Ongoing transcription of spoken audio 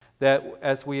that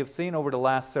as we have seen over the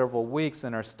last several weeks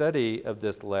in our study of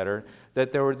this letter,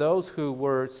 that there were those who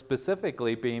were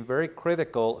specifically being very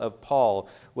critical of Paul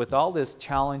with all this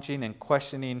challenging and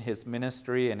questioning his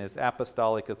ministry and his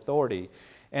apostolic authority.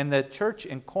 And the church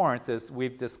in Corinth, as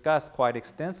we've discussed quite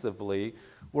extensively,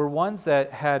 were ones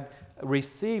that had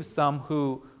received some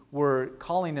who were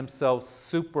calling themselves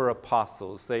super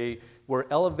apostles. They were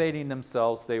elevating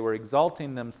themselves, they were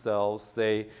exalting themselves,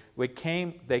 they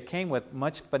came with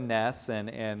much finesse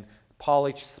and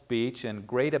polished speech and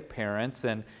great appearance,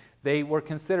 and they were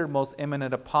considered most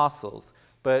eminent apostles.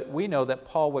 But we know that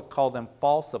Paul would call them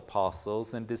false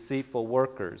apostles and deceitful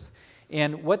workers.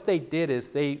 And what they did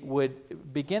is they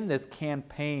would begin this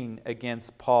campaign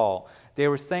against Paul. They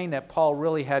were saying that Paul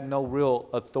really had no real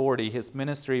authority. His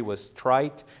ministry was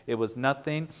trite. It was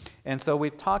nothing. And so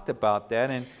we've talked about that.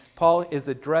 And Paul is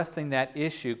addressing that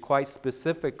issue quite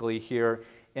specifically here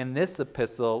in this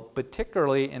epistle,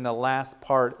 particularly in the last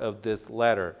part of this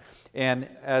letter. And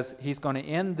as he's going to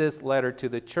end this letter to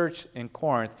the church in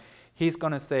Corinth, he's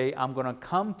going to say, I'm going to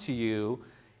come to you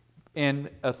in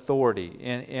authority,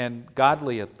 in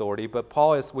godly authority. But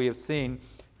Paul, as we have seen,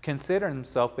 considered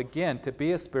himself again to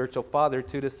be a spiritual father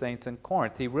to the saints in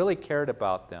Corinth. He really cared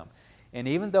about them. And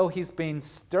even though he's being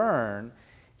stern,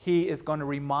 he is going to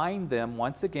remind them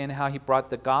once again how he brought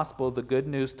the gospel, the good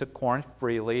news, to Corinth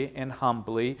freely and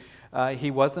humbly. He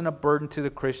wasn't a burden to the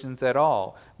Christians at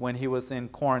all when he was in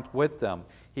Corinth with them.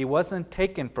 He wasn't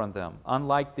taken from them,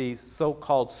 unlike these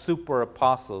so-called super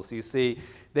apostles. You see,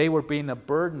 they were being a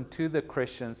burden to the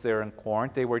Christians there in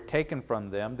Corinth. They were taken from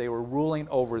them. They were ruling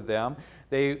over them.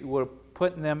 They were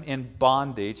putting them in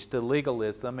bondage to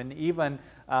legalism and even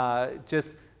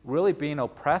just really being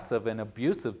oppressive and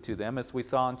abusive to them, as we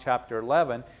saw in chapter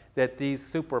 11, that these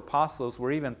super apostles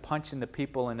were even punching the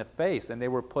people in the face, and they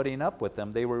were putting up with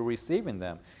them. They were receiving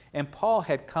them. And Paul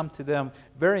had come to them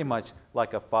very much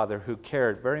like a father who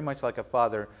cared, very much like a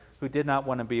father who did not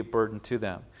want to be a burden to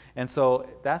them. And so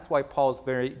that's why Paul's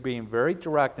being very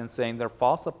direct in saying they're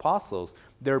false apostles.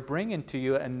 They're bringing to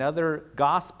you another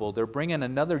gospel. They're bringing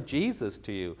another Jesus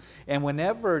to you. And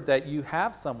whenever that you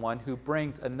have someone who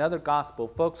brings another gospel,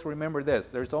 folks, remember this,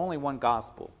 there's only one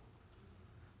gospel.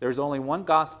 There's only one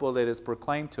gospel that is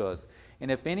proclaimed to us.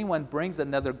 And if anyone brings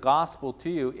another gospel to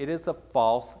you, it is a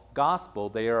false gospel.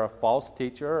 They are a false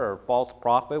teacher or a false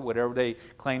prophet, whatever they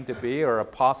claim to be, or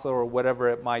apostle or whatever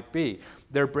it might be.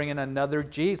 They're bringing another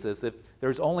Jesus. If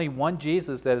there's only one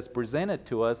Jesus that is presented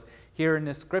to us here in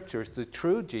the Scriptures, the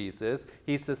true Jesus,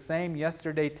 he's the same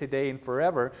yesterday, today, and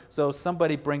forever. So if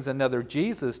somebody brings another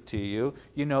Jesus to you,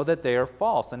 you know that they are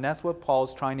false. And that's what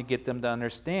Paul's trying to get them to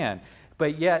understand.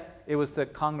 But yet, it was the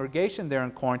congregation there in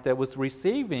Corinth that was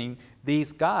receiving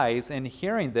these guys and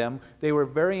hearing them. They were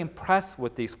very impressed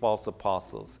with these false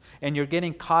apostles. And you're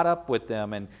getting caught up with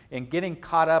them and getting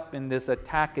caught up in this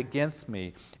attack against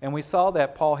me. And we saw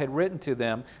that Paul had written to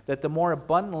them that the more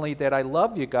abundantly that I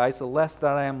love you guys, the less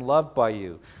that I am loved by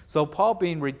you. So Paul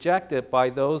being rejected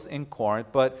by those in Corinth,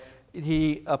 but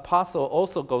the apostle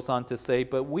also goes on to say,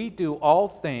 but we do all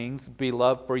things,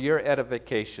 beloved, for your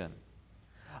edification.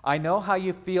 I know how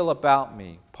you feel about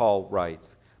me, Paul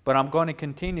writes, but I'm going to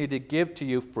continue to give to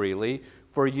you freely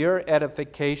for your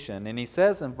edification. And he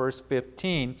says in verse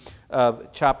 15 of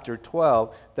chapter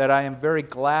 12 that I am very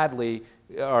gladly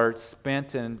are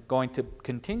spent and going to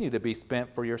continue to be spent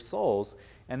for your souls.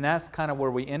 And that's kind of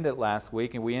where we ended last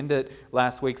week. And we ended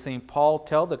last week seeing Paul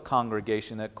tell the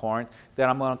congregation at Corinth that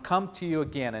I'm going to come to you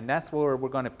again. And that's where we're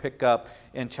going to pick up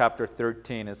in chapter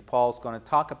 13, as Paul's going to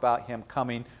talk about him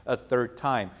coming a third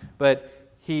time. But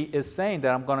he is saying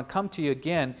that I'm going to come to you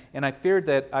again, and I fear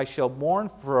that I shall mourn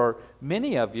for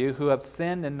many of you who have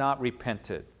sinned and not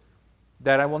repented,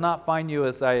 that I will not find you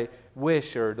as I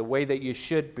wish or the way that you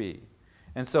should be.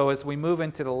 And so as we move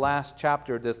into the last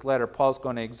chapter of this letter, Paul's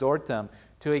going to exhort them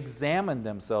to examine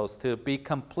themselves, to be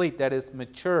complete, that is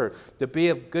mature, to be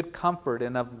of good comfort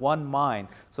and of one mind.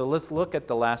 So let's look at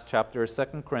the last chapter of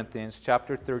 2 Corinthians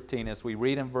chapter 13 as we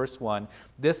read in verse 1.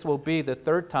 This will be the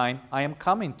third time I am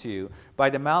coming to you.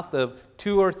 By the mouth of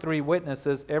 2 or 3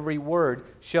 witnesses, every word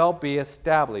shall be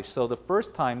established. So the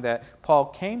first time that Paul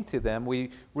came to them, we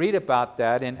read about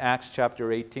that in Acts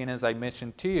chapter 18, as I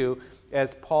mentioned to you,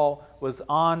 as Paul was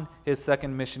on his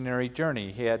second missionary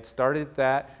journey. He had started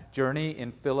that journey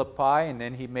in Philippi, and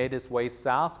then he made his way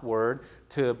southward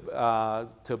to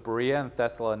Berea and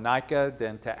Thessalonica,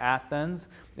 then to Athens,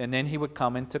 and then he would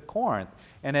come into Corinth.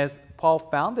 And as Paul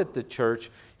founded the church,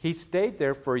 he stayed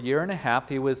there for a year and a half.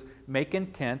 He was making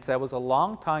tents. That was a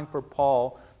long time for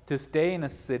Paul to stay in a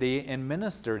city and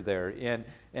minister there. And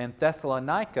in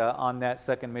Thessalonica on that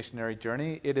second missionary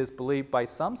journey. It is believed by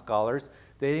some scholars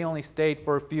that he only stayed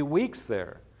for a few weeks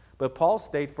there. But Paul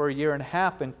stayed for a year and a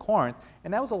half in Corinth,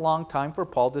 and that was a long time for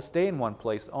Paul to stay in one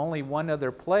place. Only one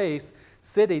other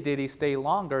city did he stay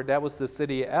longer. That was the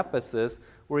city of Ephesus,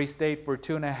 where he stayed for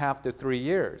 2.5 to 3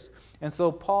 years. And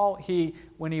so Paul,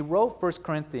 when he wrote 1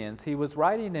 Corinthians, he was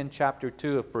writing in chapter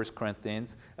 2 of 1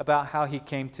 Corinthians about how he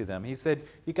came to them. He said,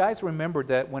 you guys remember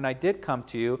that when I did come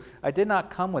to you, I did not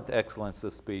come with excellence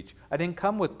of speech. I didn't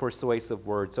come with persuasive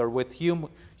words or with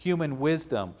human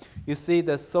wisdom. You see,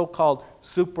 the so-called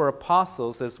super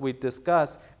apostles, as we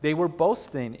discussed, they were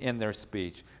boasting in their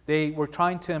speech. They were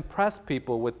trying to impress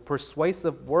people with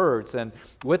persuasive words and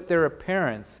with their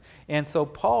appearance. And so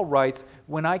Paul writes,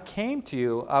 when I came to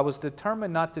you, I was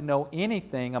determined not to know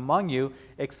anything among you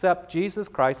except Jesus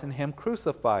Christ and Him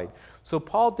crucified. So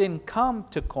Paul didn't come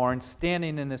to Corinth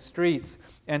standing in the streets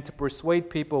and to persuade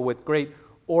people with great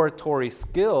oratory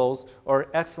skills or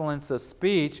excellence of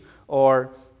speech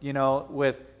or,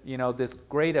 with, this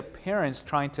great appearance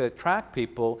trying to attract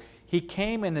people. He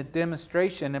came in a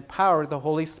demonstration and power of the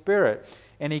Holy Spirit.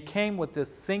 And he came with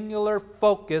this singular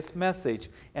focused message,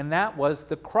 and that was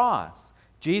the cross.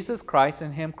 Jesus Christ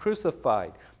and Him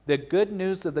crucified. The good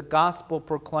news of the gospel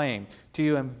proclaimed to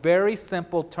you in very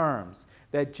simple terms,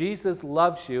 that Jesus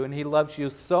loves you, and He loves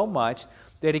you so much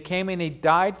that He came and He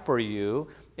died for you,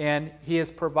 and He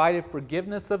has provided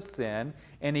forgiveness of sin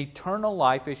and eternal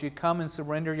life as you come and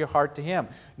surrender your heart to Him.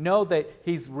 Know that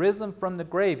He's risen from the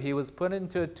grave. He was put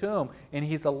into a tomb, and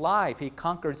He's alive. He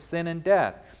conquered sin and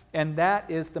death. And that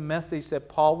is the message that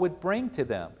Paul would bring to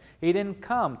them. He didn't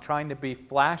come trying to be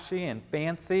flashy and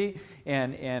fancy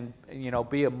and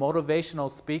be a motivational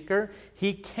speaker.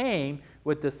 He came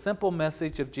with the simple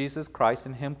message of Jesus Christ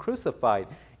and Him crucified.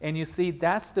 And you see,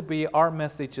 that's to be our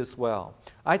message as well.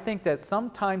 I think that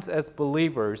sometimes as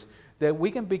believers, that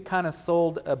we can be kind of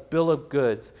sold a bill of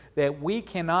goods that we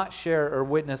cannot share or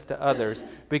witness to others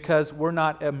because we're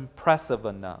not impressive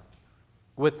enough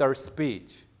with our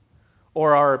speech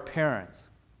or our appearance,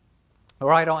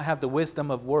 or I don't have the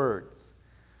wisdom of words,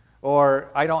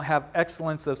 or I don't have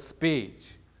excellence of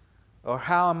speech, or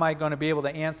how am I going to be able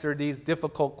to answer these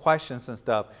difficult questions and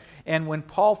stuff. And when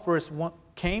Paul first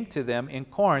came to them in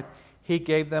Corinth, he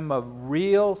gave them a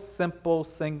real simple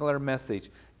singular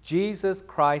message. Jesus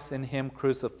Christ and Him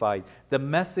crucified. The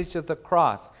message of the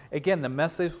cross. Again, the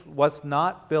message was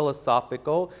not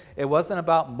philosophical. It wasn't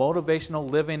about motivational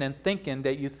living and thinking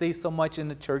that you see so much in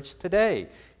the church today.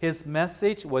 His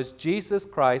message was Jesus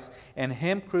Christ and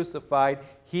Him crucified.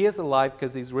 He is alive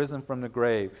because He's risen from the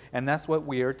grave. And that's what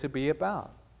we are to be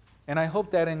about. And I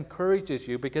hope that encourages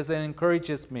you because it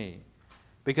encourages me.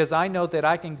 Because I know that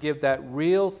I can give that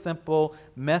real simple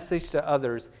message to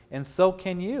others, and so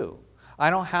can you. I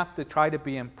don't have to try to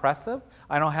be impressive.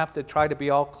 I don't have to try to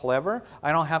be all clever.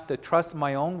 I don't have to trust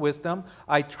my own wisdom.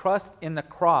 I trust in the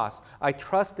cross. I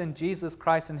trust in Jesus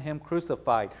Christ and Him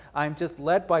crucified. I'm just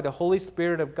led by the Holy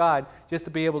Spirit of God just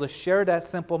to be able to share that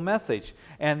simple message.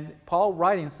 And Paul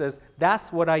writing says,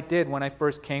 that's what I did when I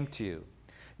first came to you.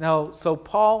 Now, so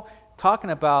Paul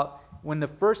talking about when the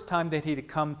first time that he had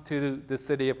come to the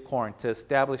city of Corinth to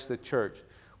establish the church,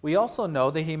 we also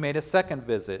know that he made a second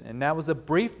visit, and that was a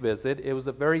brief visit. It was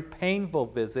a very painful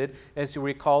visit, as you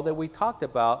recall that we talked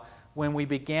about when we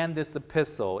began this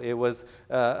epistle. It was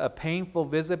a painful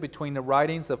visit between the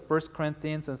writings of 1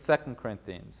 Corinthians and 2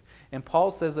 Corinthians. And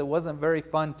Paul says it wasn't a very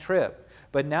fun trip.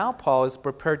 But now Paul is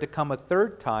prepared to come a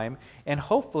third time, and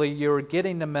hopefully you're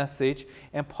getting the message.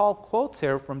 And Paul quotes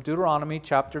here from Deuteronomy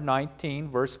chapter 19,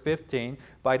 verse 15,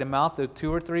 by the mouth of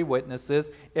 2 or 3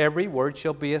 witnesses, every word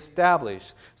shall be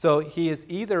established. So he is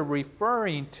either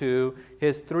referring to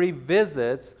his 3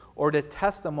 visits or the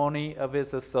testimony of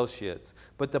his associates.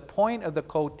 But the point of the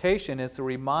quotation is to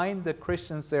remind the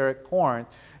Christians there at Corinth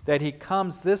that he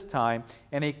comes this time,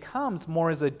 and he comes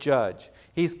more as a judge.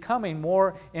 He's coming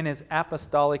more in his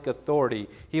apostolic authority.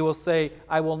 He will say,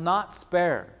 I will not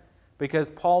spare, because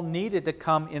Paul needed to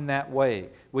come in that way.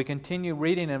 We continue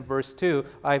reading in verse 2,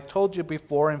 I have told you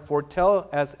before and foretell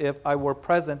as if I were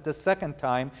present the second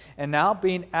time, and now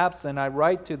being absent I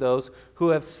write to those who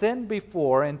have sinned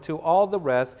before and to all the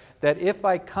rest, that if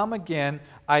I come again,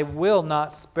 I will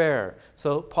not spare.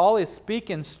 So Paul is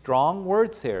speaking strong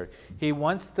words here. He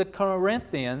wants the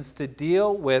Corinthians to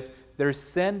deal with their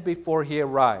sin before he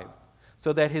arrived,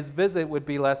 so that his visit would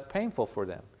be less painful for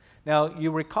them. Now, you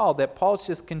recall that Paul's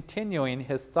just continuing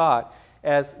his thought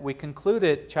as we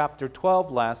concluded chapter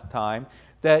 12 last time,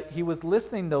 that he was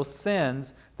listing those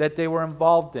sins that they were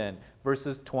involved in,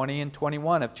 verses 20 and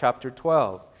 21 of chapter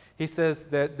 12. He says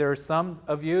that there are some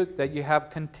of you that you have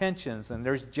contentions, and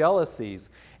there's jealousies,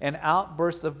 and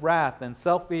outbursts of wrath, and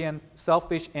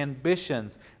selfish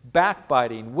ambitions,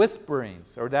 backbiting,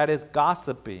 whisperings, or that is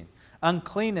gossiping,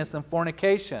 uncleanness and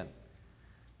fornication.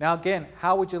 Now again,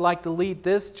 how would you like to lead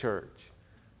this church?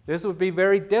 This would be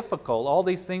very difficult. All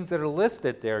these things that are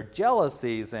listed there,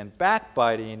 jealousies and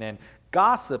backbiting and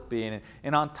gossiping,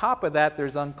 and on top of that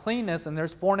there's uncleanness and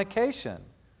there's fornication.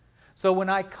 So when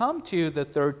I come to you the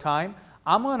third time,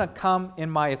 I'm going to come in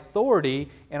my authority,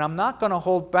 and I'm not going to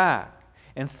hold back.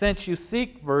 And since you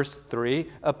seek, verse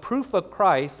 3, a proof of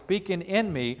Christ speaking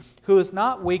in me, who is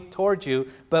not weak toward you,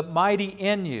 but mighty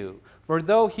in you. For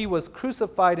though he was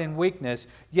crucified in weakness,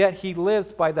 yet he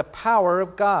lives by the power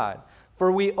of God.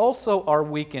 For we also are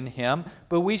weak in him,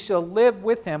 but we shall live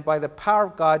with him by the power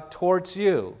of God towards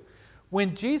you.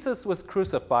 When Jesus was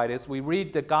crucified, as we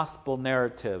read the gospel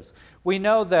narratives, we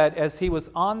know that as he was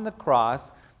on the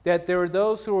cross, that there were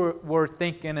those who were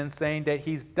thinking and saying that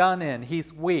he's done in,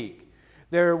 he's weak.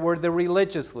 There were the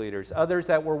religious leaders, others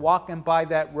that were walking by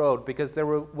that road, because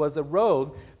there was a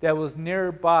road that was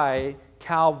nearby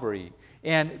Calvary.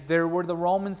 And there were the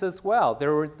Romans as well.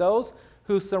 There were those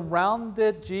who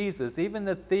surrounded Jesus, even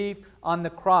the thief on the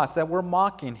cross, that were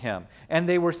mocking him. And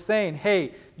they were saying,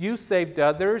 hey, you saved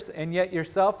others, and yet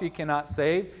yourself you cannot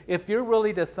save. If you're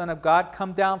really the Son of God,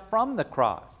 come down from the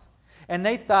cross. And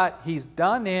they thought, he's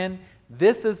done in,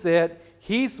 this is it,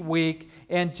 he's weak.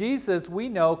 And Jesus, we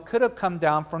know, could have come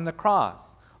down from the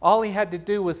cross. All he had to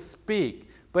do was speak.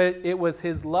 But it was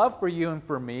his love for you and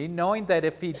for me, knowing that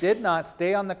if he did not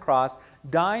stay on the cross,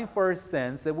 dying for his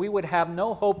sins, that we would have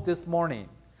no hope this morning.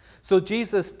 So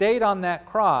Jesus stayed on that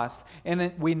cross,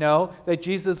 and we know that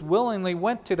Jesus willingly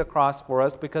went to the cross for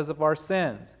us because of our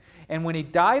sins. And when he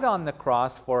died on the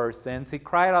cross for our sins, he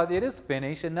cried out, it is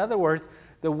finished. In other words,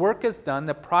 the work is done,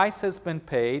 the price has been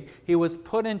paid. He was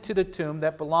put into the tomb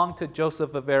that belonged to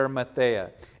Joseph of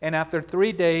Arimathea. And after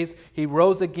 3 days, he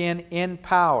rose again in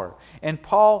power. And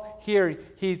Paul here,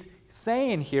 he's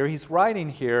saying here, he's writing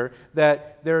here,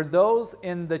 that there are those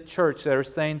in the church that are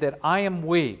saying that I am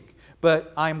weak,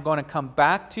 but I'm going to come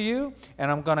back to you,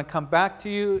 and I'm going to come back to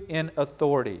you in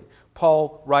authority.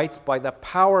 Paul writes, by the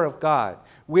power of God.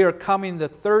 We are coming the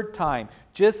third time,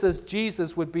 just as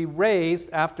Jesus would be raised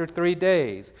after 3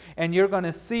 days. And you're going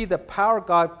to see the power of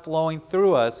God flowing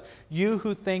through us, you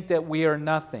who think that we are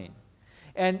nothing.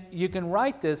 And you can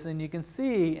write this and you can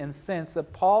see and sense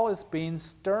that Paul is being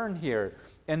stern here.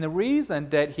 And the reason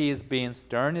that he is being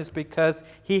stern is because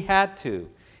he had to.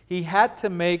 He had to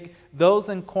make those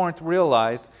in Corinth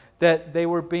realize that they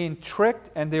were being tricked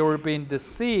and they were being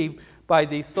deceived by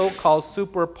these so-called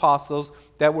super apostles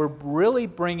that were really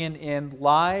bringing in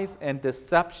lies and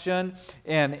deception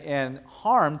and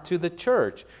harm to the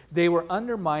church. They were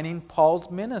undermining Paul's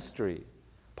ministry.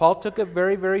 Paul took it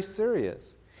very, very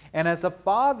serious. And as a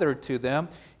father to them,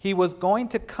 he was going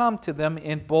to come to them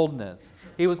in boldness.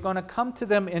 He was going to come to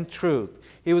them in truth.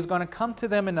 He was going to come to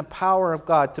them in the power of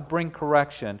God to bring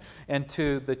correction and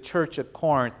to the church at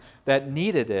Corinth that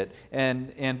needed it.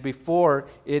 And before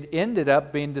it ended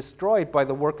up being destroyed by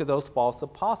the work of those false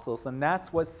apostles. And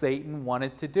that's what Satan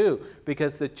wanted to do,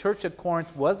 because the church at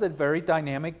Corinth was a very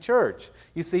dynamic church.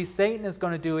 You see, Satan is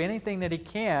going to do anything that he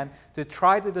can to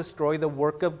try to destroy the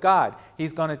work of God.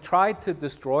 He's going to try to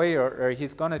destroy or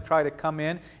he's going to try to come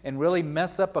in and really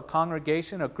mess up a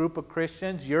congregation, a group of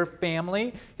Christians, your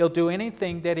family. He'll do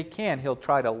anything that he can. He'll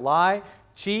try to lie,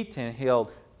 cheat, and he'll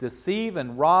deceive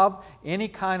and rob, any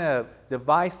kind of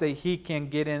device that he can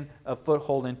get in a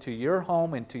foothold into your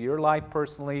home, into your life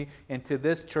personally, into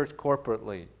this church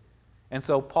corporately. And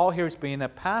so Paul here is being a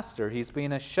pastor, he's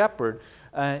being a shepherd,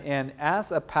 and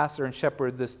as a pastor and shepherd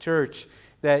of this church,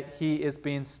 that he is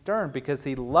being stern because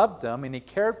he loved them and he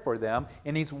cared for them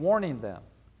and he's warning them.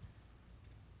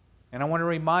 And I want to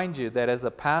remind you that as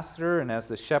a pastor and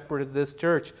as a shepherd of this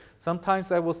church,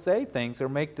 sometimes I will say things or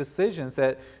make decisions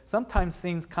that sometimes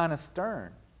seems kind of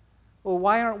stern. Well,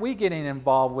 why aren't we getting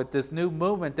involved with this new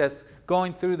movement that's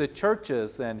going through the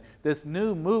churches and this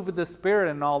new move of the Spirit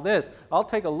and all this? I'll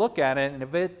take a look at it, and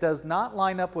if it does not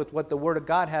line up with what the Word of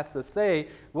God has to say,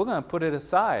 we're going to put it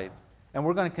aside. And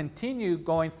we're going to continue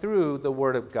going through the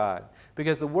Word of God.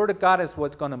 Because the Word of God is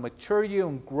what's going to mature you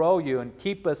and grow you and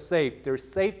keep us safe. There's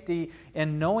safety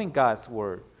in knowing God's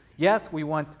Word. Yes, we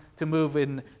want to move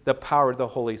in the power of the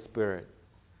Holy Spirit.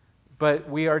 But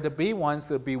we are to be ones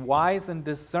that be wise and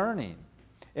discerning.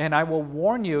 And I will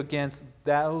warn you against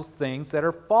those things that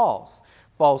are false.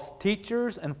 False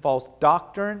teachers and false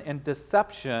doctrine and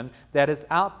deception that is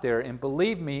out there. And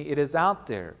believe me, it is out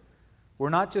there. We're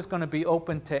not just going to be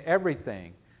open to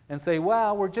everything. and say,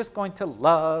 well, we're just going to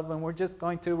love and we're just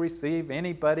going to receive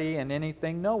anybody and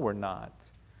anything. No, we're not.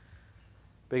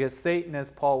 Because Satan,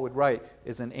 as Paul would write,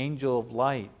 is an angel of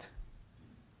light.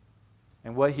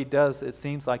 And what he does, it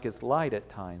seems like it's light at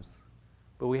times.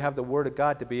 But we have the Word of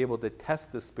God to be able to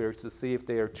test the spirits to see if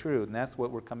they are true. And that's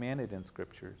what we're commanded in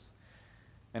Scriptures.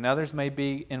 And others may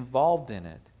be involved in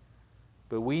it.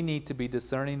 But we need to be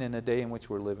discerning in the day in which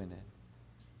we're living in.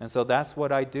 And so that's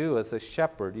what I do as a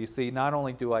shepherd. You see, not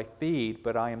only do I feed,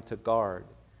 but I am to guard.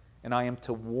 And I am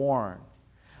to warn.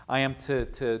 I am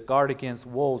to guard against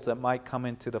wolves that might come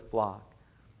into the flock.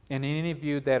 And any of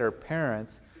you that are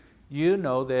parents, you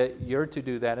know that you're to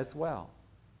do that as well.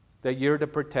 That you're to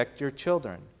protect your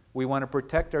children. We want to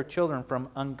protect our children from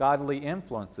ungodly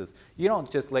influences. You don't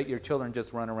just let your children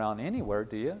just run around anywhere,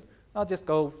 do you? I'll just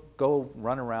go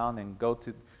run around and go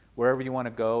to wherever you want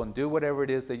to go and do whatever it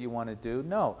is that you want to do.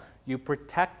 No, you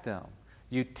protect them.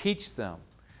 You teach them.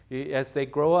 As they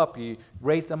grow up, you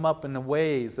raise them up in the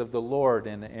ways of the Lord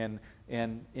and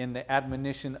in the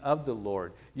admonition of the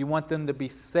Lord. You want them to be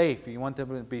safe. You want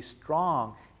them to be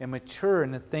strong and mature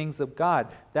in the things of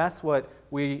God. That's what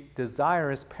we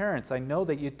desire as parents. I know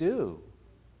that you do.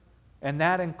 And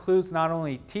that includes not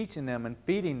only teaching them and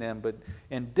feeding them,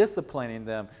 and disciplining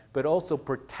them, but also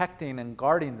protecting and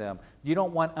guarding them. You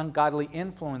don't want ungodly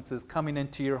influences coming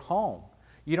into your home.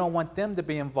 You don't want them to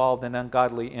be involved in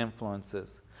ungodly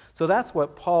influences. So that's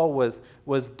what Paul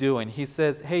was doing. He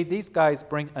says, hey, these guys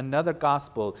bring another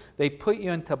gospel. They put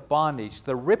you into bondage.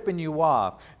 They're ripping you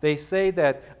off. They say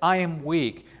that I am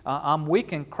weak. I'm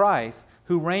weak in Christ,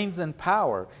 who reigns in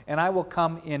power, and I will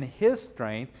come in His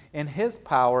strength, in His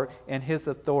power, and His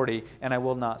authority, and I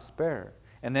will not spare.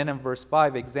 And then in verse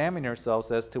 5, examine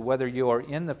yourselves as to whether you are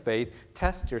in the faith.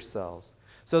 Test yourselves.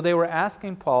 So they were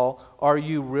asking Paul, are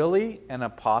you really an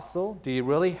apostle? Do you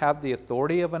really have the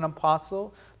authority of an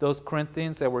apostle? Those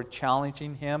Corinthians that were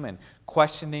challenging him and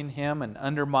questioning him and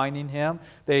undermining him,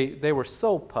 they were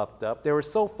so puffed up. They were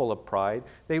so full of pride.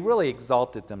 They really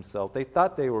exalted themselves. They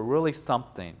thought they were really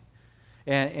something.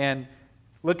 And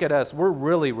look at us. We're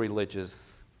really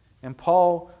religious. And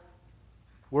Paul,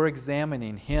 we're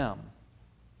examining him.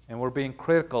 And we're being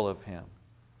critical of him.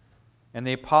 And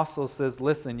the apostle says,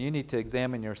 listen, you need to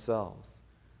examine yourselves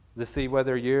to see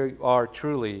whether you are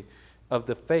truly of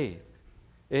the faith.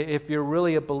 If you're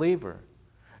really a believer,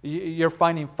 you're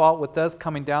finding fault with us,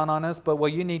 coming down on us, but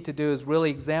what you need to do is really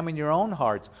examine your own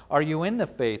hearts. Are you in the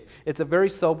faith? It's a very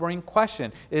sobering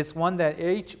question. It's one that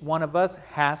each one of us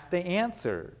has to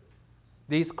answer.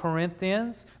 These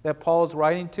Corinthians that Paul is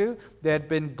writing to, they had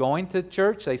been going to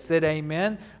church. They said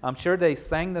amen. I'm sure they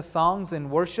sang the songs in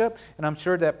worship. And I'm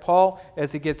sure that Paul,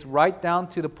 as he gets right down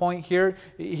to the point here,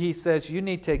 he says you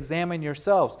need to examine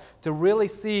yourselves to really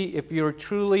see if you're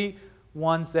truly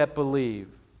ones that believe.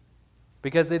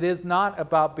 Because it is not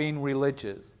about being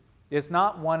religious. It's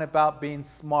not one about being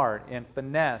smart and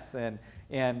finesse and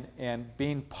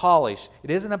being polished.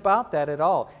 It isn't about that at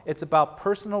all. It's about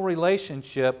personal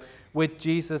relationship with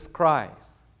Jesus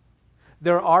Christ.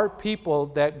 There are people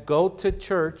that go to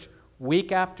church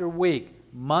week after week,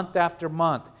 month after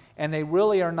month, and they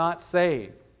really are not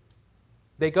saved.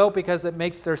 They go because it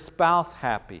makes their spouse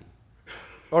happy.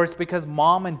 Or it's because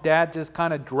mom and dad just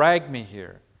kind of drag me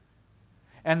here.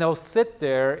 And they'll sit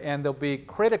there and they'll be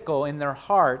critical in their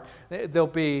heart. They'll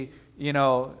be,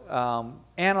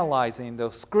 analyzing.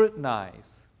 They'll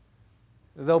scrutinize.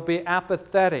 They'll be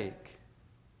apathetic.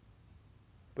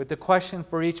 But the question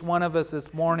for each one of us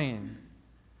this morning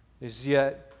is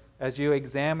yet, as you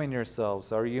examine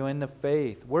yourselves, are you in the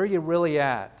faith? Where are you really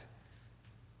at?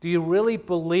 Do you really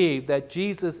believe that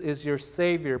Jesus is your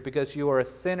Savior because you are a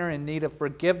sinner in need of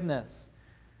forgiveness?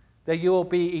 That you will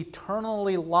be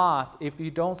eternally lost if you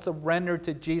don't surrender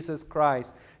to Jesus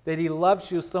Christ? That He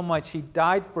loves you so much, He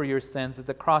died for your sins at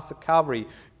the cross of Calvary.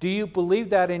 Do you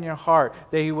believe that in your heart?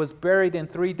 That He was buried and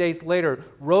 3 days later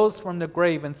rose from the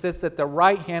grave and sits at the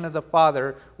right hand of the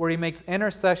Father where He makes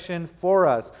intercession for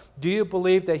us? Do you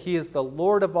believe that He is the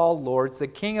Lord of all lords, the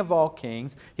King of all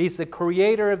kings? He's the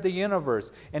creator of the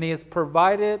universe, and He has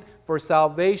provided for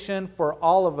salvation for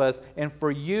all of us and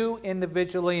for you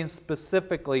individually and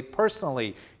specifically,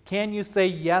 personally. Can you say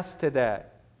yes to that?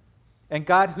 And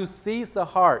God, who sees the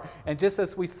heart, and just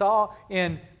as we saw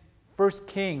in 1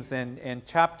 Kings in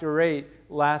chapter 8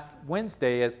 last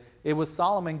Wednesday, as it was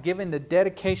Solomon giving the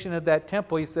dedication of that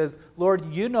temple, he says,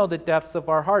 Lord, you know the depths of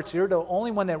our hearts. You're the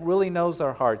only one that really knows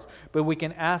our hearts. But we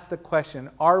can ask the question,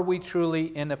 are we truly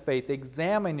in the faith?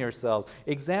 Examine yourselves.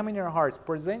 Examine your hearts.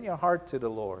 Present your heart to the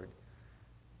Lord.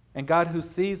 And God, who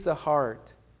sees the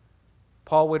heart,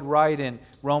 Paul would write in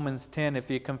Romans 10, if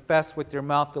you confess with your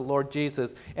mouth the Lord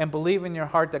Jesus and believe in your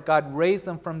heart that God raised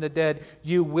him from the dead,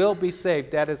 you will be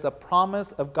saved. That is a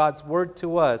promise of God's word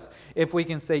to us. If we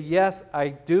can say, yes, I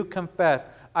do confess,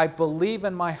 I believe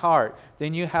in my heart,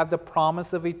 then you have the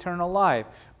promise of eternal life.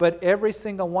 But every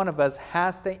single one of us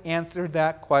has to answer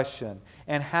that question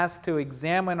and has to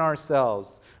examine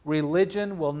ourselves.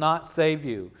 Religion will not save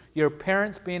you. Your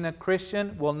parents being a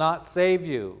Christian will not save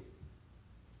you.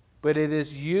 But it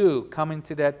is you coming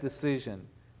to that decision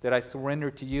that I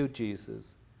surrender to you,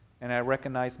 Jesus, and I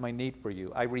recognize my need for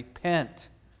you. I repent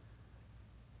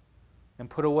and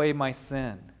put away my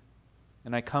sin,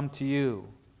 and I come to you.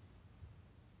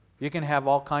 You can have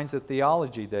all kinds of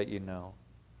theology that you know,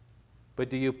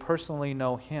 but do you personally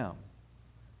know him?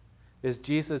 Is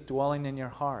Jesus dwelling in your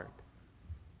heart?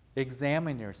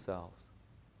 Examine yourselves.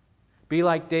 Be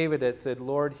like David that said,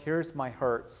 Lord, here's my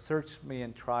heart. Search me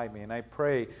and try me. And I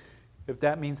pray, if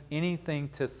that means anything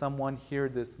to someone here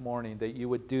this morning, that you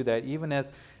would do that. Even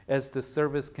as the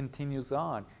service continues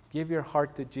on, give your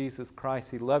heart to Jesus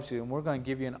Christ. He loves you, and we're going to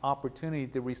give you an opportunity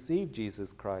to receive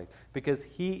Jesus Christ because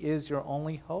he is your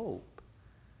only hope.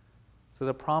 So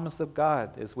the promise of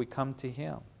God is we come to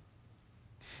him.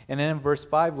 And then in verse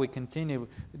 5 we continue,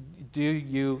 do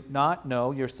you not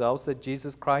know yourselves that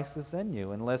Jesus Christ is in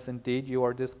you, unless indeed you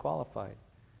are disqualified?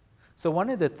 So one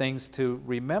of the things to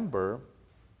remember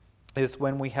is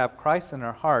when we have Christ in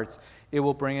our hearts, it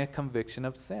will bring a conviction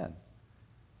of sin.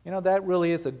 You know, that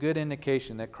really is a good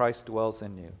indication that Christ dwells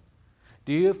in you.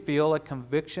 Do you feel a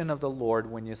conviction of the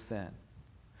Lord when you sin?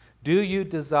 Do you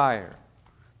desire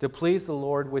to please the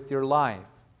Lord with your life?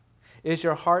 Is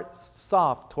your heart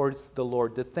soft towards the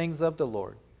Lord, the things of the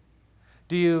Lord?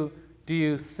 Do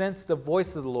you sense the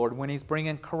voice of the Lord when he's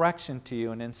bringing correction to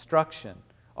you and instruction?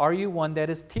 Are you one that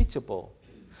is teachable?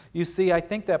 You see, I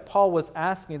think that Paul was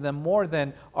asking them more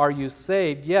than, are you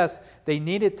saved? Yes, they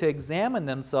needed to examine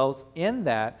themselves in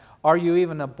that. Are you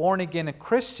even a born-again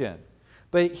Christian?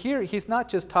 But here, he's not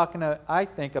just talking, I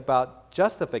think, about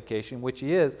justification, which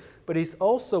he is, but he's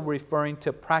also referring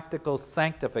to practical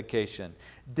sanctification.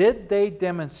 Did they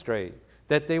demonstrate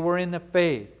that they were in the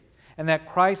faith and that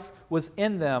Christ was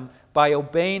in them by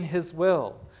obeying his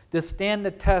will? To stand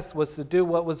the test was to do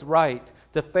what was right.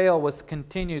 To fail was to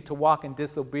continue to walk in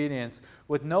disobedience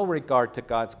with no regard to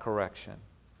God's correction.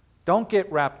 Don't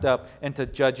get wrapped up into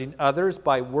judging others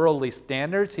by worldly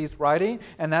standards, he's writing,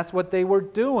 and that's what they were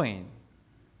doing.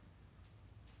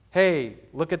 Hey,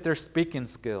 look at their speaking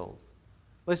skills.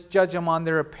 Let's judge them on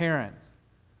their appearance.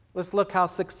 Let's look how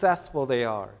successful they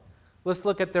are. Let's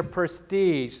look at their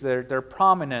prestige, their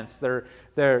prominence, their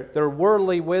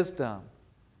worldly wisdom.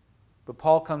 But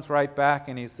Paul comes right back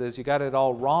and he says, you got it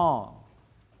all wrong.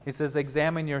 He says,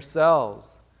 examine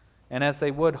yourselves. And as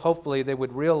they would, hopefully they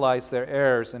would realize their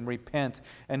errors and repent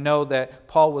and know that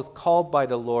Paul was called by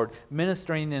the Lord,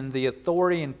 ministering in the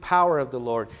authority and power of the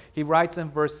Lord. He writes in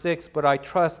verse 6, but I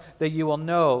trust that you will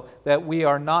know that we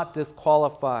are not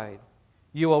disqualified.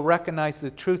 You will recognize the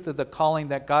truth of the calling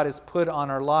that God has put on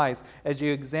our lives as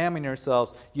you examine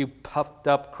yourselves. You puffed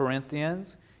up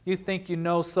Corinthians. You think you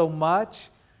know so much,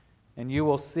 and you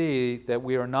will see that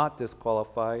we are not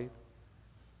disqualified.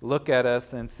 Look at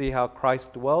us and see how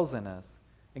Christ dwells in us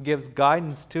and gives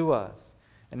guidance to us.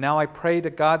 And now I pray to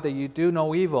God that you do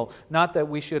no evil, not that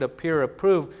we should appear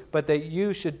approved, but that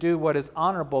you should do what is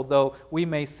honorable, though we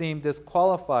may seem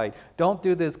disqualified. Don't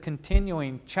do this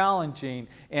continuing, challenging,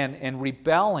 and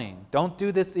rebelling. Don't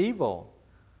do this evil.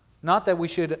 Not that we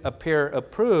should appear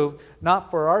approved, not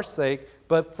for our sake,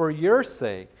 but for your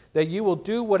sake, that you will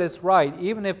do what is right,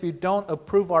 even if you don't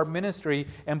approve our ministry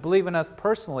and believe in us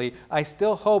personally. I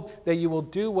still hope that you will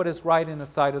do what is right in the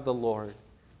sight of the Lord.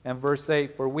 And verse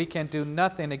 8, for we can do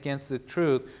nothing against the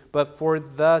truth, but for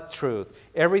the truth.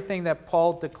 Everything that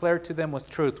Paul declared to them was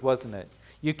truth, wasn't it?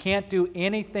 You can't do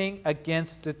anything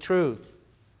against the truth.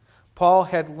 Paul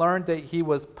had learned that he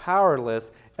was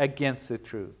powerless against the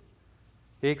truth.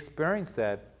 He experienced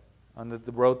that on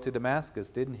the road to Damascus,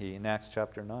 didn't he, in Acts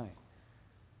chapter 9?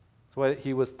 That's what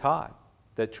he was taught,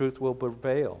 that truth will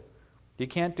prevail. You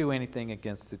can't do anything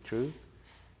against the truth.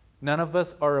 None of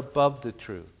us are above the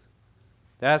truth.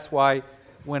 That's why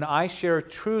when I share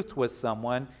truth with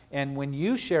someone, and when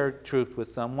you share truth with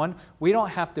someone, we don't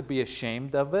have to be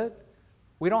ashamed of it.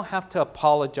 We don't have to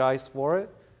apologize for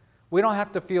it. We don't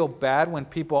have to feel bad when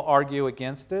people argue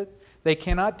against it. They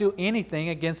cannot do anything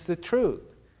against the truth.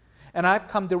 And I've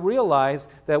come to realize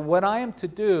that what I am to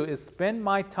do is spend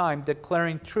my time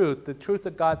declaring truth, the truth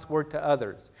of God's Word to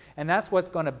others. And that's what's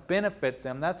going to benefit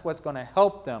them. That's what's going to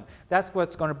help them. That's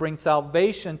what's going to bring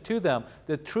salvation to them.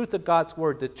 The truth of God's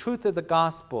Word, the truth of the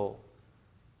gospel.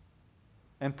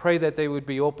 and pray that they would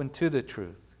be open to the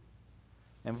truth.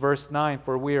 In verse 9,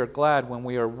 for we are glad when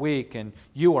we are weak and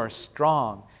you are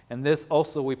strong. And this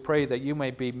also we pray that you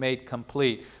may be made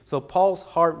complete. So Paul's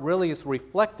heart really is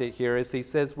reflected here as he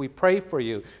says, we pray for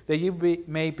you, that you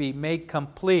may be made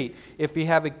complete. If you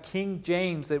have a King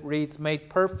James, it reads, made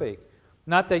perfect.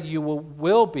 Not that you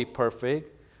will be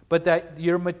perfect, but that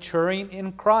you're maturing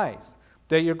in Christ.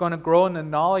 That you're going to grow in the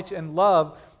knowledge and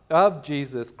love of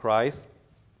Jesus Christ.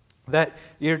 That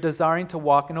you're desiring to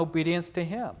walk in obedience to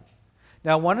Him.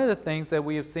 Now, one of the things that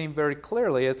we have seen very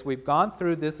clearly as we've gone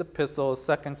through this epistle of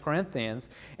 2 Corinthians,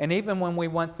 and even when we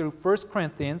went through 1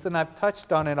 Corinthians, and I've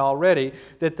touched on it already,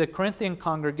 that the Corinthian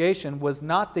congregation was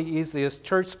not the easiest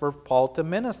church for Paul to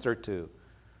minister to.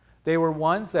 They were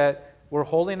ones that were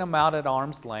holding them out at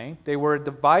arm's length. They were a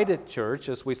divided church,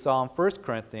 as we saw in 1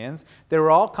 Corinthians. There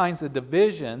were all kinds of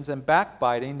divisions and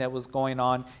backbiting that was going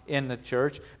on in the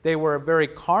church. They were a very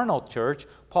carnal church.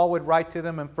 Paul would write to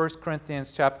them in 1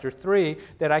 Corinthians chapter 3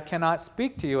 that I cannot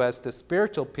speak to you as to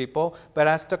spiritual people, but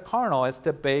as to carnal, as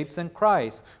to babes in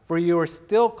Christ. For you are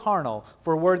still carnal,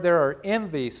 for where there are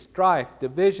envy, strife,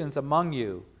 divisions among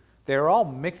you, they are all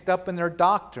mixed up in their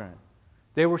doctrine.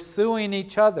 They were suing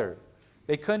each other.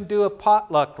 They couldn't do a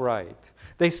potluck right.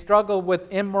 They struggled with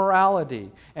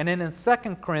immorality. And then in 2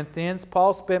 Corinthians,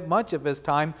 Paul spent much of his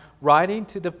time writing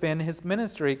to defend his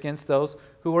ministry against those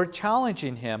who were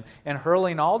challenging him and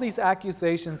hurling all these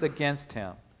accusations against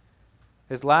him.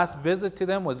 His last visit to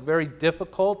them was very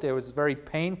difficult. It was very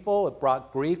painful. It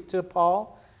brought grief to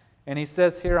Paul. And he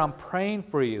says here, I'm praying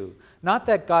for you. Not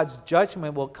that God's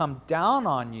judgment will come down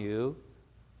on you.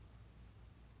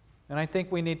 And I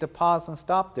think we need to pause and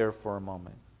stop there for a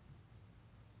moment.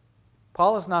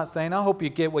 Paul is not saying, I hope you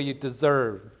get what you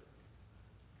deserve.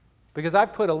 Because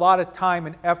I've put a lot of time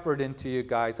and effort into you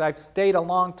guys. I've stayed a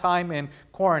long time in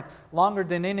Corinth, longer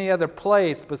than any other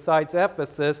place besides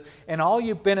Ephesus, and all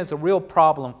you've been is a real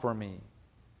problem for me.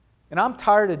 And I'm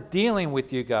tired of dealing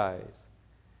with you guys.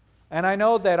 And I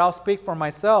know that I'll speak for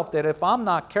myself, that if I'm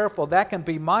not careful, that can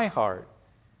be my heart.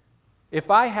 If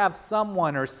I have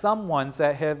someone or someones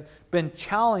that have been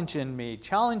challenging me,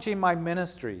 challenging my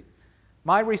ministry,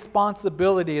 my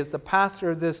responsibility as the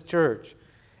pastor of this church,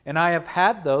 and I have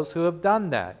had those who have done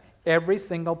that. Every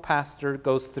single pastor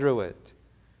goes through it.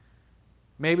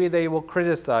 Maybe they will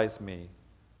criticize me,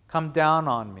 come down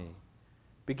on me,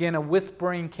 begin a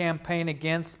whispering campaign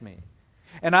against me.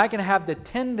 And I can have the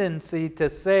tendency to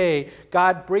say,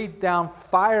 God, breathe down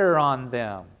fire on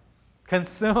them,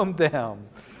 consume them.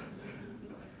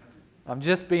 I'm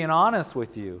just being honest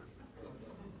with you.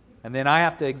 And then I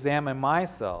have to examine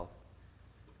myself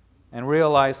and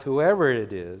realize whoever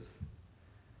it is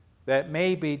that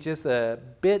may be just a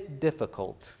bit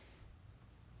difficult,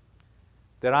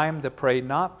 that I am to pray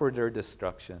not for their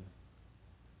destruction,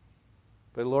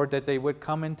 but Lord, that they would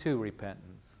come into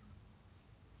repentance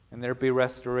and there be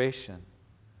restoration,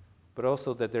 but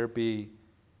also that there be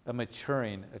a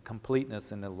maturing, a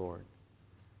completeness in the Lord.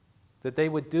 That they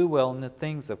would do well in the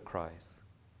things of Christ.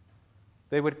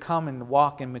 They would come and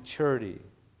walk in maturity.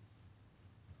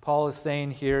 Paul is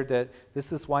saying here that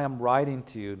this is why I'm writing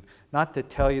to you, not to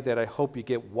tell you that I hope you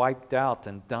get wiped out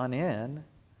and done in.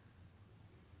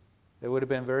 It would have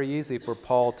been very easy for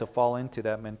Paul to fall into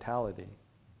that mentality.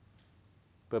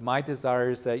 But my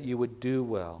desire is that you would do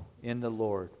well in the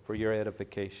Lord for your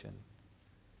edification.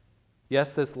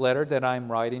 Yes, this letter that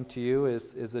I'm writing to you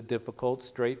is a difficult,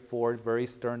 straightforward, very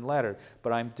stern letter,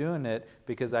 but I'm doing it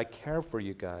because I care for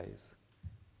you guys.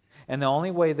 And the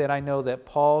only way that I know that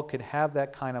Paul could have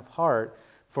that kind of heart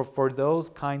for those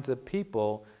kinds of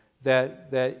people,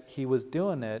 that he was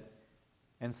doing it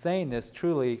and saying this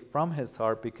truly from his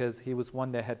heart because he was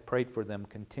one that had prayed for them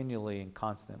continually and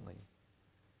constantly.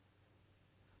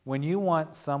 When you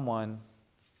want someone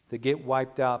to get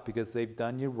wiped out because they've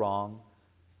done you wrong,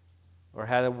 or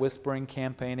had a whispering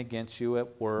campaign against you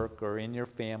at work or in your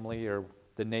family or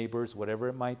the neighbors, whatever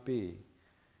it might be.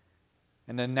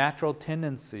 And the natural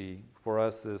tendency for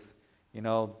us is,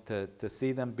 to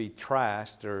see them be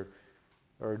trashed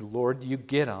or Lord, you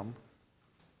get them,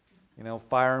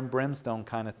 fire and brimstone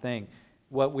kind of thing.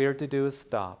 What we are to do is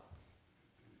stop.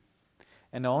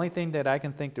 And the only thing that I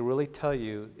can think to really tell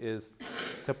you is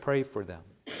to pray for them.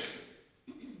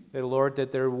 That, Lord,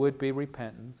 that there would be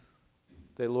repentance.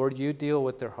 That, Lord, you deal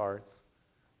with their hearts,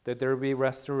 that there be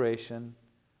restoration,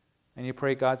 and you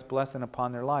pray God's blessing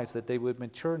upon their lives, that they would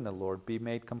mature in the Lord, be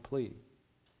made complete.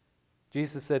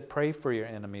 Jesus said, pray for your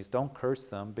enemies, don't curse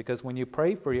them, because when you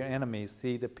pray for your enemies,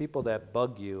 see, the people that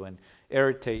bug you and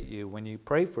irritate you, when you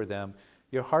pray for them,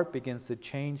 your heart begins to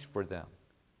change for them.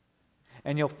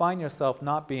 And you'll find yourself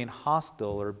not being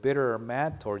hostile or bitter or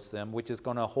mad towards them, which is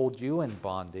going to hold you in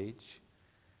bondage.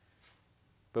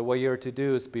 But what you're to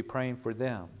do is be praying for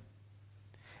them.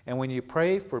 And when you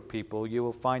pray for people, you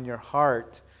will find your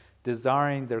heart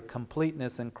desiring their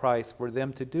completeness in Christ, for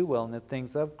them to do well in the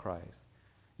things of Christ.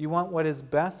 You want what is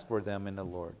best for them in the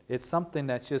Lord. It's something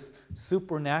that's just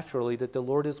supernaturally that the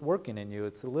Lord is working in you.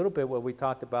 It's a little bit what we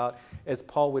talked about as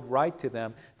Paul would write to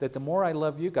them, that the more I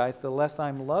love you guys, the less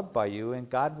I'm loved by you, and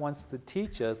God wants to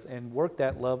teach us and work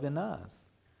that love in us.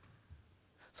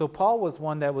 So Paul was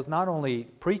one that was not only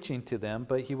preaching to them,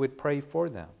 but he would pray for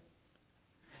them.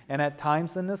 And at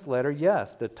times in this letter,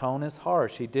 yes, the tone is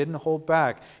harsh. He didn't hold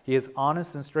back. He is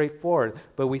honest and straightforward.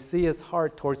 But we see his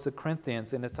heart towards the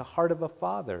Corinthians, and it's the heart of a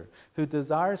father who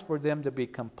desires for them to be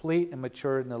complete and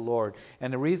mature in the Lord.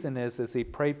 And the reason is he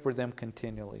prayed for them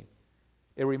continually.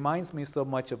 It reminds me so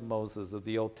much of Moses of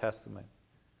the Old Testament.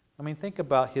 I mean, think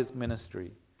about his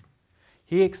ministry.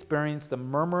 He experienced the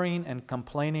murmuring and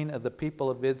complaining of the people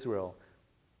of Israel.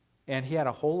 And he had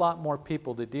a whole lot more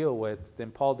people to deal with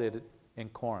than Paul did in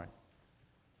Corinth.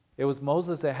 It was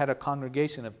Moses that had a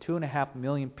congregation of 2.5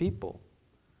 million people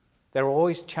that were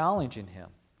always challenging him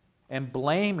and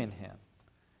blaming him.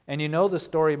 And you know the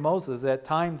story of Moses. At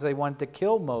times they wanted to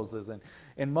kill Moses.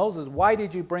 And Moses, why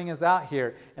did you bring us out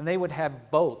here? And they would have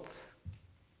votes.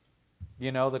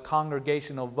 You know, the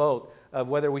congregational vote of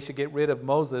whether we should get rid of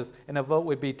Moses. And a vote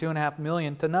would be 2.5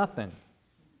 million to nothing.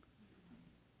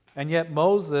 And yet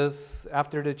Moses,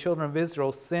 after the children of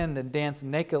Israel sinned and danced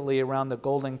nakedly around the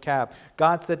golden calf,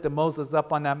 God said to Moses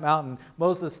up on that mountain,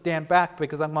 Moses, stand back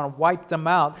because I'm going to wipe them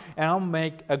out and I'll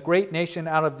make a great nation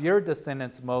out of your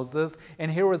descendants, Moses.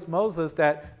 And here was Moses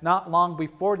that not long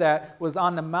before that was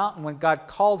on the mountain when God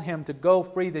called him to go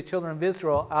free the children of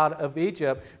Israel out of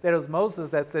Egypt. That it was Moses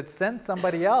that said, send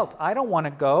somebody else. I don't want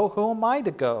to go. Who am I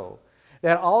to go?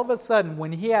 That all of a sudden,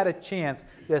 when he had a chance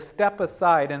to step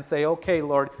aside and say, okay,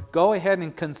 Lord, go ahead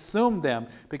and consume them,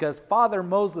 because Father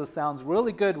Moses sounds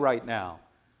really good right now.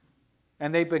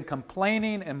 And they've been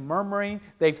complaining and murmuring.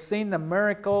 They've seen the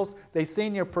miracles. They've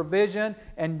seen your provision,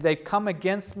 and they've come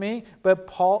against me. But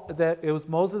it was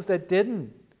Moses that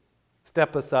didn't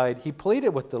step aside. He pleaded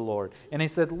with the Lord. And he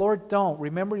said, Lord, don't.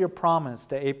 Remember your promise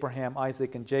to Abraham,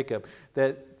 Isaac, and Jacob,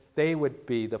 that they would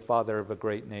be the father of a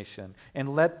great nation.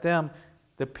 And let them,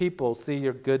 the people, see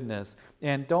your goodness.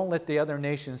 And don't let the other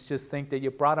nations just think that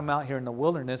you brought them out here in the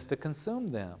wilderness to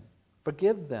consume them.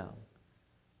 Forgive them.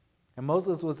 And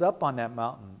Moses was up on that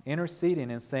mountain,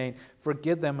 interceding and saying,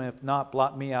 forgive them, if not,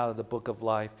 blot me out of the book of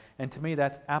life. And to me,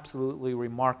 that's absolutely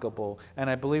remarkable. And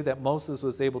I believe that Moses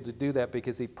was able to do that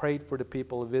because he prayed for the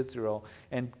people of Israel.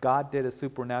 And God did a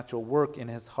supernatural work in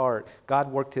his heart. God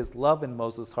worked his love in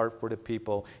Moses' heart for the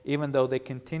people, even though they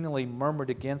continually murmured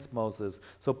against Moses.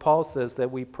 So Paul says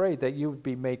that we pray that you would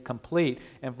be made complete.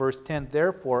 And verse 10,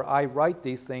 therefore I write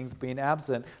these things, being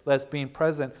absent, lest being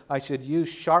present I should use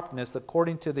sharpness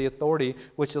according to the authority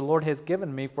which the Lord has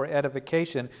given me for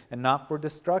edification and not for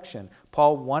destruction.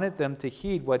 Paul wanted them to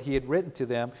heed what he had written to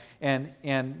them and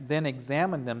then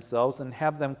examine themselves and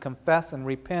have them confess and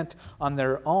repent on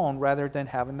their own rather than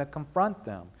having to confront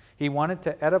them. He wanted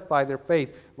to edify their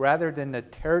faith rather than to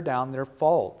tear down their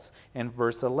faults. In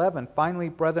verse 11, finally,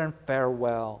 brethren,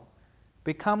 farewell.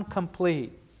 Become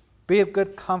complete. Be of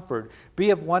good comfort. Be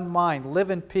of one mind.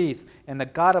 Live in peace. And the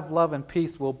God of love and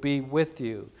peace will be with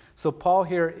you. So Paul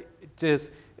here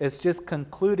is just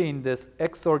concluding this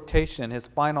exhortation, his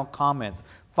final comments.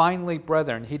 Finally,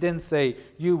 brethren, he didn't say,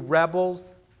 you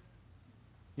rebels,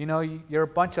 you know, you're a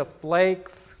bunch of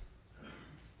flakes.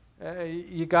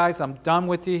 You guys, I'm done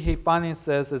with you. He finally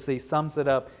says, as he sums it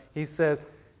up, he says,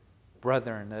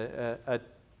 brethren, a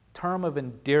term of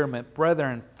endearment,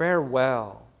 brethren,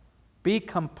 farewell. Be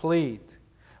complete.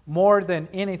 More than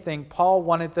anything, Paul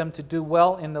wanted them to do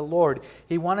well in the Lord.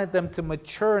 He wanted them to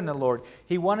mature in the Lord.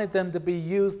 He wanted them to be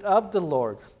used of the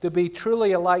Lord, to be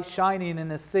truly a light shining in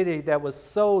a city that was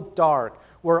so dark,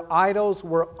 where idols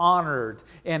were honored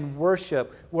and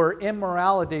worshiped, where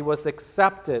immorality was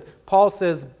accepted. Paul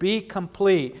says, be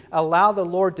complete. Allow the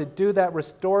Lord to do that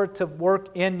restorative work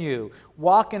in you.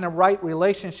 Walk in a right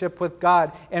relationship with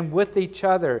God and with each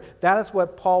other. That is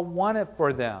what Paul wanted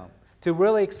for them, to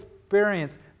really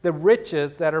experience the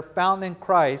riches that are found in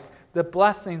Christ, the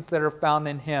blessings that are found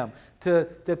in Him, to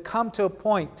come to a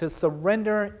point to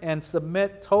surrender and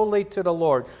submit totally to the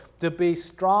Lord, to be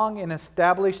strong and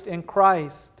established in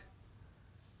Christ.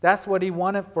 That's what He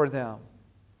wanted for them.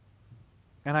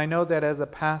 And I know that as a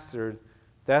pastor,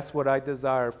 that's what I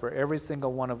desire for every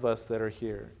single one of us that are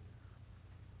here.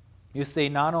 You see,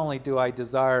 not only do I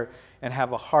desire and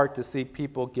have a heart to see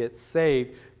people get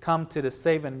saved, come to the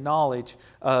saving knowledge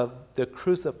of the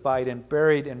crucified and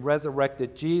buried and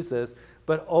resurrected Jesus,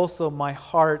 but also my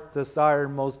heart desire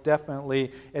most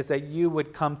definitely is that you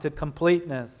would come to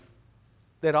completeness.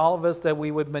 That all of us, that we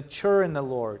would mature in the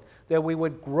Lord, that we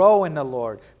would grow in the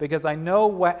Lord. Because I know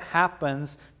what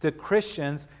happens to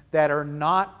Christians that are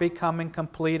not becoming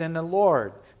complete in the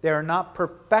Lord. They are not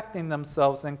perfecting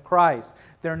themselves in Christ.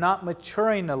 They're not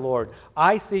maturing in the Lord.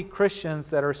 I see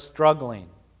Christians that are struggling.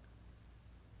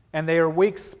 And they are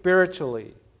weak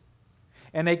spiritually.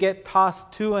 And they get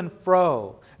tossed to and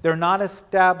fro. They're not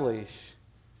established.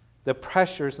 The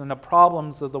pressures and the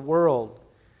problems of the world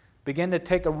begin to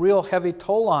take a real heavy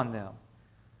toll on them.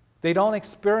 They don't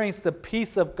experience the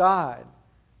peace of God.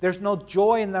 There's no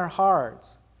joy in their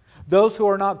hearts. Those who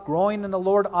are not growing in the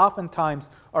Lord oftentimes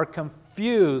are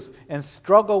confused and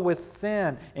struggle with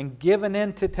sin and given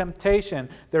in to temptation.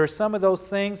 There are some of those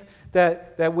things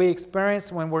that we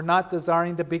experience when we're not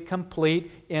desiring to be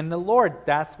complete in the Lord.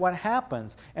 That's what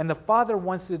happens. And the Father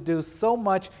wants to do so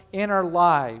much in our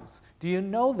lives. Do you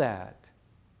know that?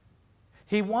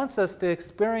 He wants us to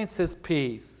experience His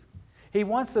peace. He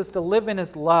wants us to live in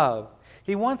His love.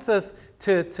 He wants us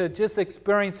to just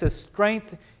experience His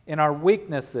strength in our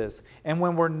weaknesses. And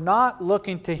when we're not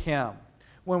looking to Him,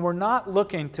 when we're not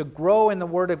looking to grow in the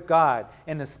Word of God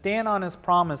and to stand on His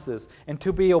promises and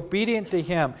to be obedient to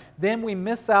Him, then we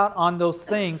miss out on those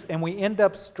things and we end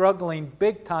up struggling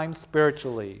big time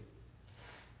spiritually.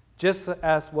 Just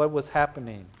as what was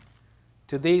happening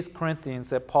to these Corinthians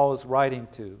that Paul is writing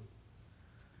to.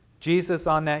 Jesus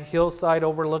on that hillside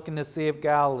overlooking the Sea of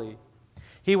Galilee,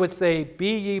 He would say,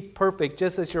 "Be ye perfect,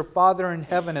 just as your Father in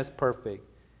heaven is perfect."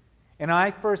 And when I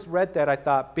first read that, I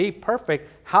thought, be perfect?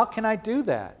 How can I do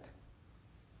that?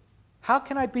 How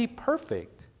can I be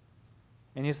perfect?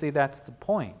 And you see, that's the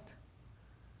point.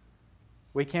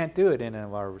 We can't do it in and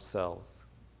of ourselves.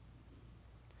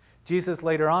 Jesus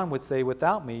later on would say,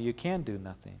 without me, you can do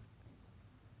nothing.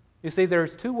 You see,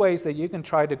 there's two ways that you can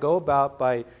try to go about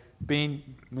by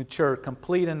being mature,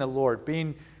 complete in the Lord,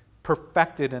 being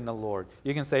perfected in the Lord.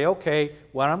 You can say, okay,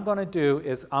 what I'm going to do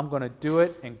is I'm going to do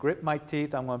it and grit my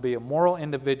teeth. I'm going to be a moral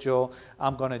individual.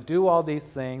 I'm going to do all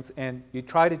these things. And you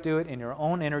try to do it in your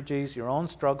own energies, your own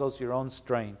struggles, your own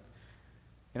strength.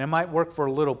 And it might work for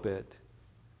a little bit.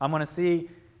 I'm going to see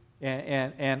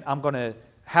and I'm going to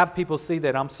have people see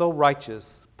that I'm so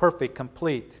righteous, perfect,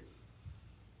 complete.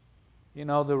 You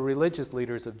know, the religious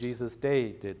leaders of Jesus'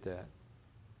 day did that.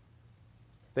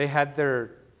 They had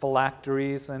their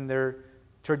phylacteries and their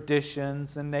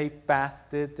traditions, and they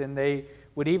fasted, and they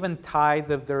would even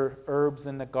tithe of their herbs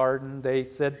in the garden. They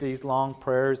said these long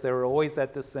prayers. They were always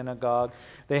at the synagogue.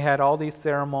 They had all these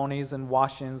ceremonies and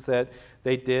washings that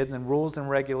they did, and rules and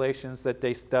regulations that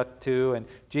they stuck to. And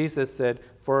Jesus said,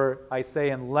 "For I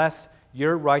say, unless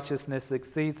your righteousness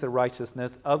exceeds the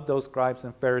righteousness of those scribes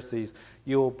and Pharisees,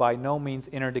 you will by no means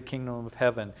enter the kingdom of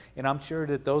heaven." And I'm sure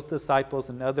that those disciples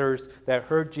and others that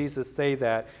heard Jesus say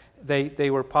that, they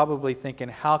were probably thinking,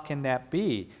 how can that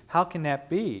be? How can that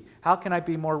be? How can I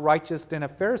be more righteous than a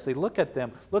Pharisee? Look at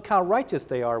them. Look how righteous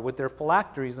they are with their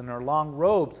phylacteries and their long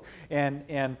robes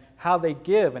and how they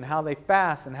give and how they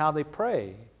fast and how they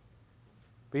pray.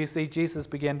 But you see, Jesus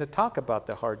began to talk about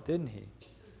the heart, didn't He?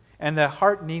 And the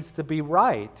heart needs to be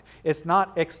right. It's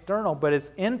not external, but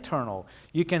it's internal.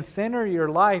 You can center your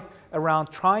life around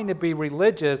trying to be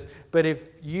religious, but if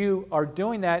you are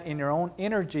doing that in your own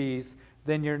energies,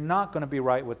 then you're not going to be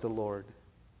right with the Lord.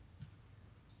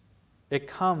 It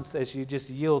comes as you just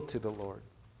yield to the Lord.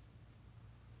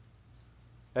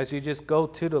 As you just go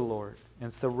to the Lord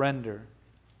and surrender.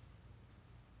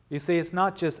 You see, it's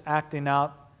not just acting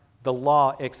out the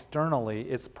law externally,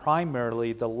 it's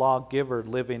primarily the lawgiver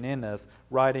living in us,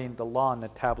 writing the law on the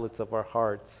tablets of our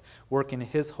hearts, working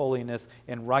His holiness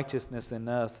and righteousness in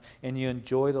us, and you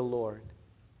enjoy the Lord.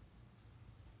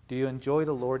 Do you enjoy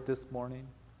the Lord this morning?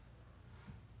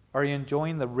 Are you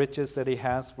enjoying the riches that He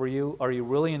has for you? Are you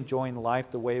really enjoying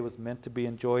life the way it was meant to be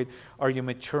enjoyed? Are you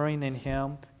maturing in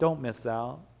Him? Don't miss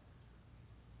out.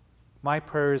 My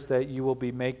prayer is that you will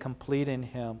be made complete in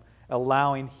Him,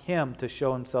 allowing Him to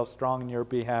show Himself strong in your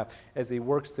behalf as He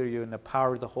works through you in the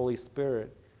power of the Holy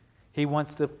Spirit. He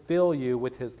wants to fill you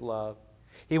with His love.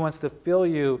 He wants to fill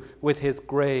you with His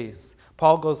grace.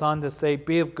 Paul goes on to say,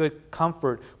 be of good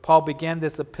comfort. Paul began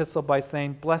this epistle by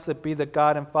saying, blessed be the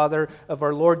God and Father of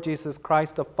our Lord Jesus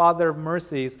Christ, the Father of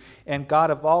mercies and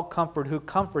God of all comfort, who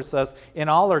comforts us in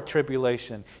all our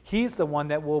tribulation. He's the one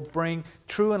that will bring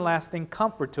true and lasting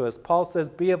comfort to us. Paul says,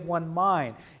 be of one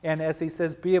mind. And as he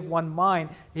says, be of one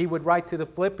mind, he would write to the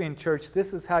Philippian church,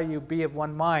 this is how you be of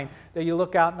one mind, that you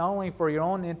look out not only for your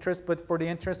own interest, but for the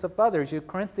interests of others. You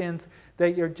Corinthians,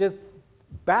 that you're just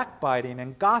backbiting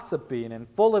and gossiping and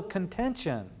full of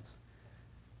contentions.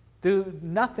 Do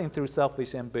nothing through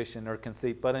selfish ambition or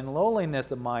conceit, but in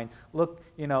lowliness of mind, look,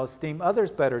 esteem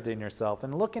others better than yourself,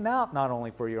 and looking out not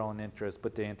only for your own interests,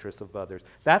 but the interests of others.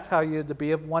 That's how you're to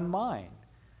be of one mind.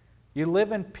 You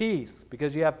live in peace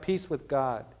because you have peace with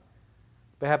God,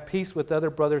 but have peace with other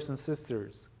brothers and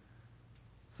sisters.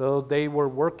 So they were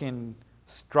working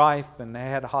strife and they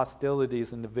had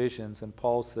hostilities and divisions, and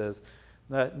Paul says,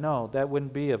 no, that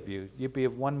wouldn't be of you. You'd be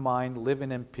of one mind,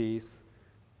 living in peace,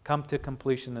 come to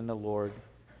completion in the Lord.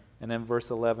 And then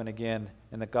verse 11 again,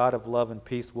 and the God of love and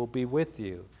peace will be with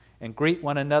you. And greet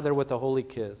one another with a holy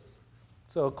kiss.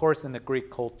 So, of course, in the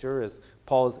Greek culture, as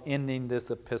Paul's ending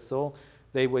this epistle,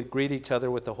 they would greet each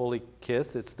other with a holy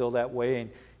kiss. It's still that way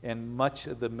in much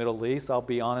of the Middle East. I'll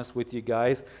be honest with you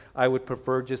guys. I would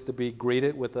prefer just to be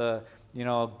greeted with a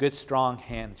good, strong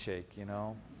handshake,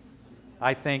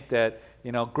 I think that,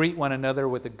 greet one another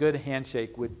with a good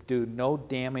handshake would do no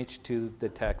damage to the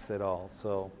text at all.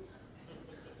 So,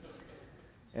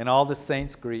 and all the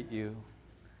saints greet you.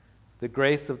 The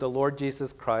grace of the Lord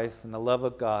Jesus Christ and the love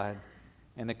of God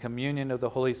and the communion of the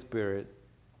Holy Spirit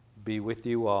be with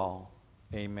you all.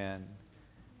 Amen.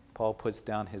 Paul puts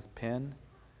down his pen,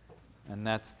 and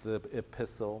that's the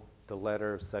epistle, the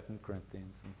letter of 2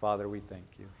 Corinthians. And Father, we thank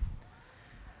you.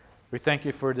 We thank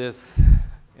you for this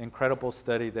incredible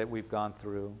study that we've gone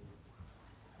through.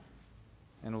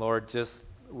 And Lord, just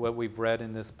what we've read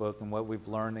in this book and what we've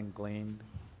learned and gleaned.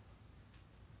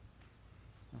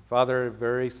 Father, a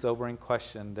very sobering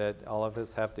question that all of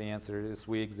us have to answer as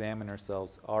we examine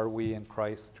ourselves. Are we in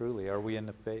Christ truly? Are we in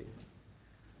the faith?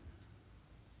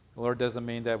 Lord, doesn't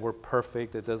mean that we're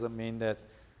perfect. It doesn't mean that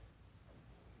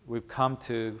we've come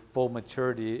to full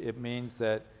maturity. It means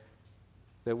that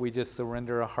we just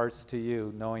surrender our hearts to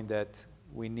you, knowing that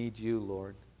we need you,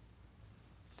 Lord,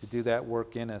 to do that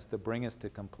work in us, to bring us to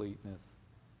completeness,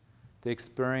 to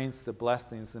experience the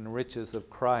blessings and riches of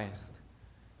Christ,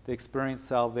 to experience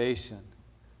salvation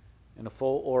and a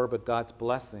full orb of God's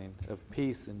blessing of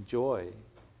peace and joy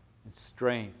and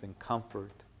strength and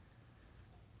comfort.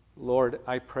 Lord,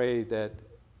 I pray that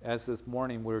as this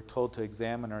morning we're told to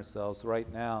examine ourselves right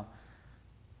now,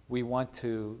 we want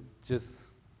to just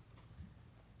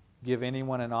give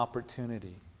anyone an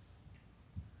opportunity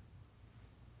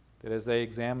that as they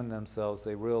examine themselves,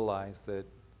 they realize that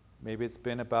maybe it's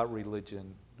been about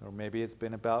religion or maybe it's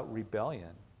been about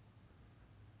rebellion.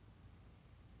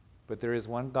 But there is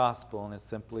one gospel, and it's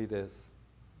simply this,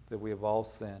 that we have all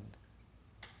sinned.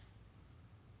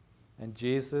 And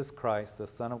Jesus Christ, the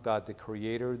Son of God, the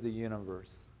Creator of the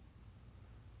universe,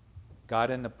 God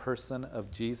in the person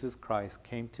of Jesus Christ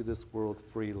came to this world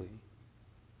freely.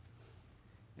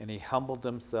 And he humbled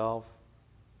himself,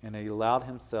 and he allowed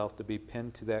himself to be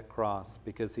pinned to that cross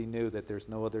because he knew that there's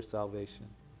no other salvation.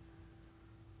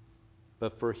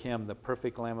 But for him, the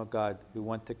perfect Lamb of God, who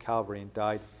went to Calvary and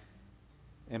died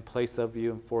in place of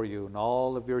you and for you, and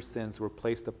all of your sins were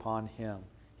placed upon him.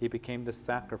 He became the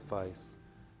sacrifice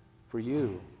for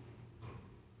you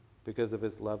because of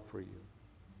his love for you.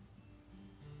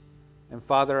 And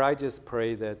Father, I just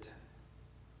pray that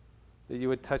you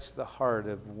would touch the heart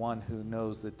of one who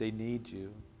knows that they need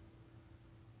you,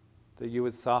 that you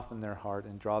would soften their heart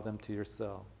and draw them to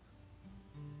yourself.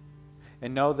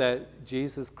 And know that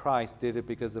Jesus Christ did it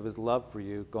because of his love for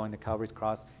you, going to Calvary's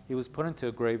cross. He was put into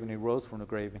a grave and he rose from the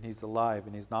grave, and he's alive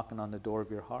and he's knocking on the door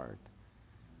of your heart.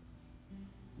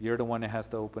 You're the one that has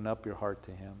to open up your heart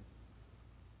to him.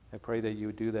 I pray that you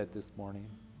would do that this morning.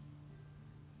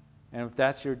 And if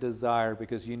that's your desire,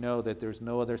 because you know that there's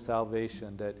no other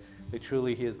salvation, that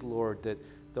truly he is Lord, that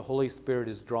the Holy Spirit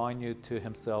is drawing you to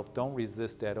himself, don't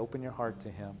resist that. Open your heart to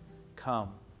him.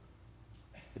 Come.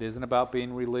 It isn't about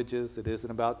being religious. It isn't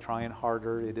about trying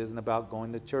harder. It isn't about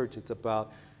going to church. It's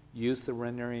about you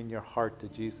surrendering your heart to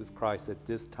Jesus Christ at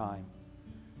this time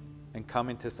and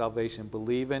coming to salvation,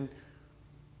 believing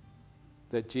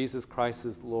that Jesus Christ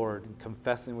is Lord and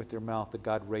confessing with your mouth that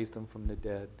God raised him from the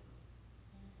dead.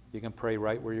 You can pray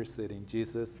right where you're sitting.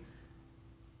 Jesus,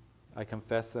 I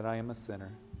confess that I am a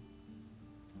sinner.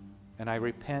 And I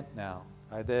repent now.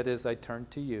 That is, I turn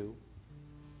to you.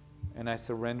 And I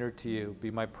surrender to you. Be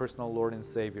my personal Lord and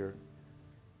Savior.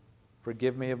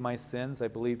 Forgive me of my sins. I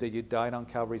believe that you died on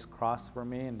Calvary's cross for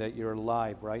me and that you're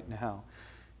alive right now.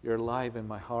 You're alive in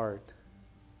my heart.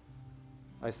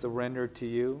 I surrender to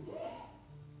you.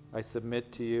 I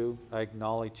submit to you. I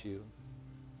acknowledge you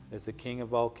as the King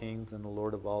of all kings and the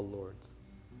Lord of all lords.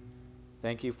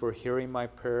 Thank you for hearing my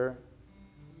prayer.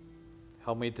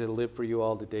 Help me to live for you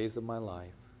all the days of my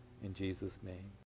life. In Jesus' name.